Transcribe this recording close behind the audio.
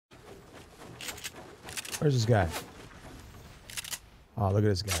Where's this guy? Oh, look at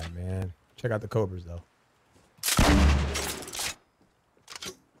this guy, man. Check out the cobras, though.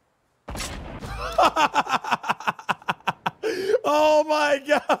 Oh my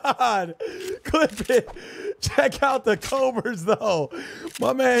God! Clip it. Check out the cobras, though.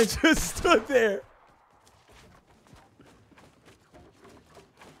 My man just stood there.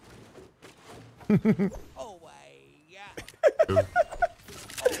 Oh yeah.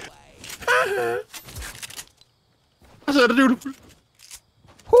 I said, dude.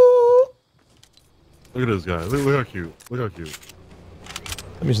 Woo. Look at this guy. Look how cute. Look how cute.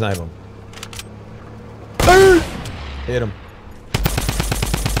 Let me snipe him. Hit him.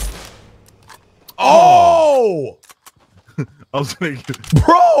 Oh! I was thinking,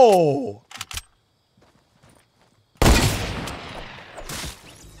 Bro!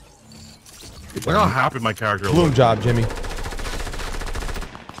 look how happy my character Bloom looks. job, Jimmy.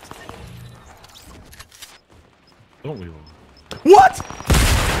 Don't leave him. What?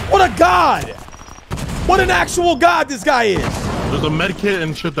 What a god! What an actual god this guy is! There's a med kit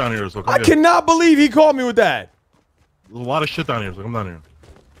and shit down here, so come I get it. cannot believe he called me with that. There's a lot of shit down here, so come down here.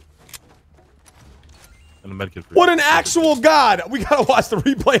 And a med kit for you. What an actual god! We gotta watch the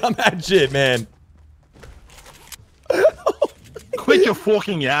replay on that shit, man. Quit your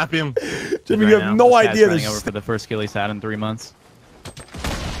fucking yapping. Jimmy, you have no idea running this. over for the first kill he's had in 3 months.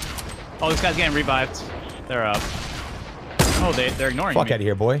 Oh, this guy's getting revived. They're up. Oh, they're ignoring me. Fuck out of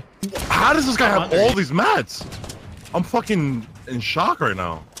here, boy. How does this guy have all these mats? I'm fucking in shock right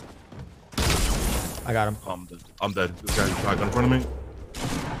now. I got him. I'm dead. This guy's shotgun in front of me.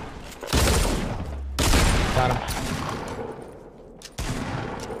 Got him.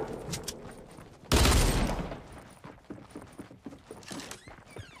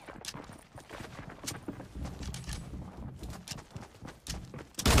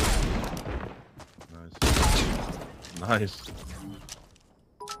 Nice.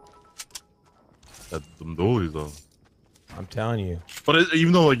 That's some dualies though. I'm telling you. But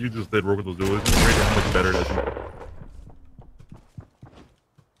even though like you just did work with those dualies, it's great how much better it is.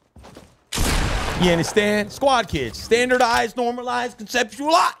 You understand? Squad kids. Standardized, normalized,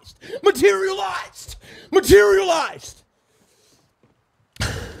 conceptualized, materialized. Materialized.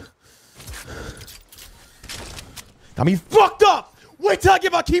 Got me fucked up. Wait till I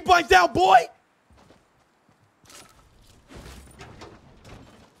get my keybinds down, boy.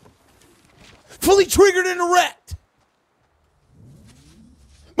 Fully triggered and erect.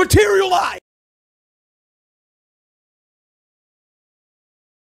 Materialized.